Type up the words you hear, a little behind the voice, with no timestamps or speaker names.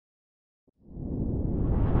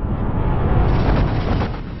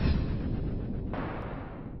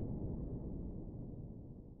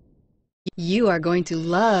You are going to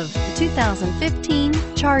love the 2015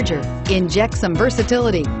 Charger. Inject some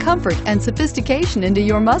versatility, comfort, and sophistication into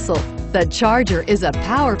your muscle. The Charger is a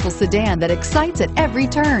powerful sedan that excites at every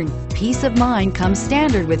turn. Peace of mind comes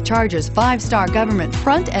standard with Charger's 5-star government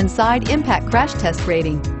front and side impact crash test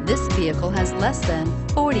rating. This vehicle has less than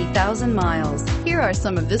 40,000 miles. Here are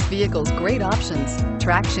some of this vehicle's great options: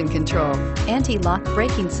 traction control, anti-lock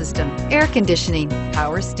braking system, air conditioning,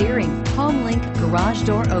 power steering, home link garage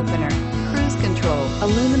door opener, cruise control,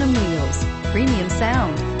 aluminum wheels, premium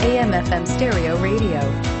sound, AM/FM stereo radio,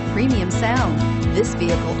 premium sound. This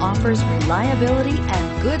vehicle offers reliability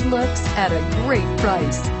and good looks at a great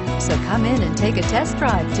price. So come in and take a test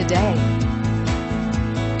drive today.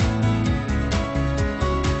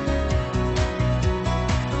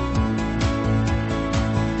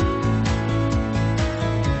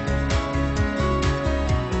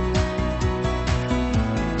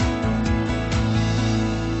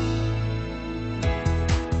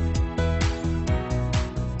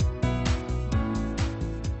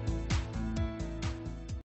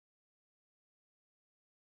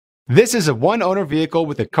 This is a one-owner vehicle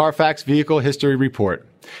with a Carfax Vehicle History Report.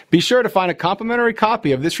 Be sure to find a complimentary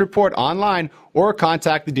copy of this report online or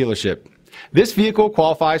contact the dealership. This vehicle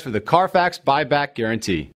qualifies for the Carfax Buyback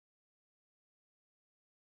Guarantee.